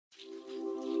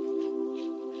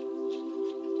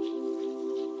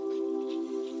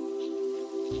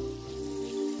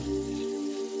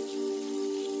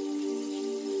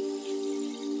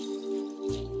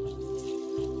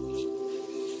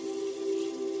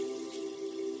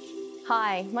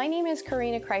Hi, my name is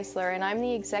Corina Crysler and I'm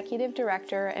the Executive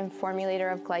Director and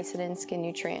Formulator of GliSODin Skin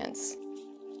Nutrients.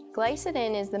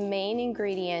 GliSODin is the main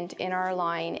ingredient in our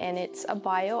line and it's a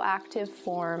bioactive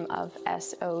form of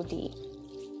SOD.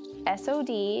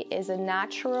 SOD is a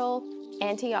natural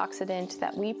antioxidant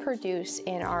that we produce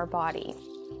in our body.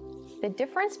 The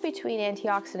difference between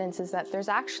antioxidants is that there's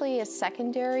actually a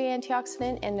secondary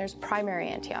antioxidant and there's primary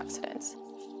antioxidants.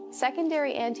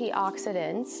 Secondary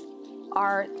antioxidants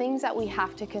are things that we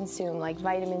have to consume, like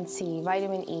vitamin C,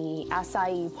 vitamin E,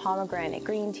 acai, pomegranate,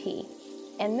 green tea.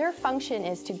 And their function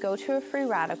is to go to a free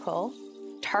radical,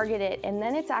 target it, and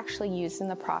then it's actually used in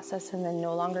the process and then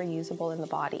no longer usable in the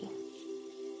body.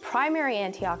 Primary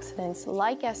antioxidants,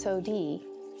 like SOD,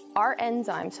 are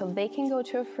enzymes, so they can go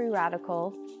to a free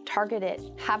radical, target it,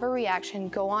 have a reaction,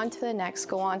 go on to the next,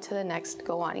 go on to the next,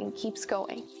 go on, and it keeps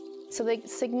going. So the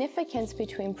significance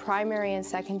between primary and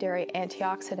secondary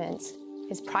antioxidants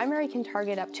is primary can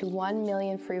target up to 1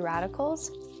 million free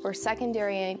radicals, where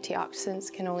secondary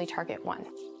antioxidants can only target 1.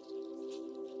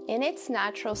 In its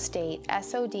natural state,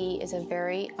 SOD is a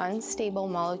very unstable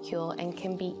molecule and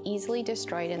can be easily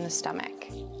destroyed in the stomach.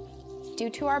 Due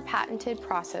to our patented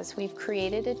process, we've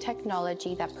created a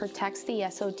technology that protects the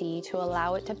SOD to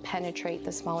allow it to penetrate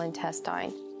the small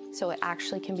intestine, so it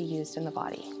actually can be used in the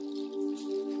body.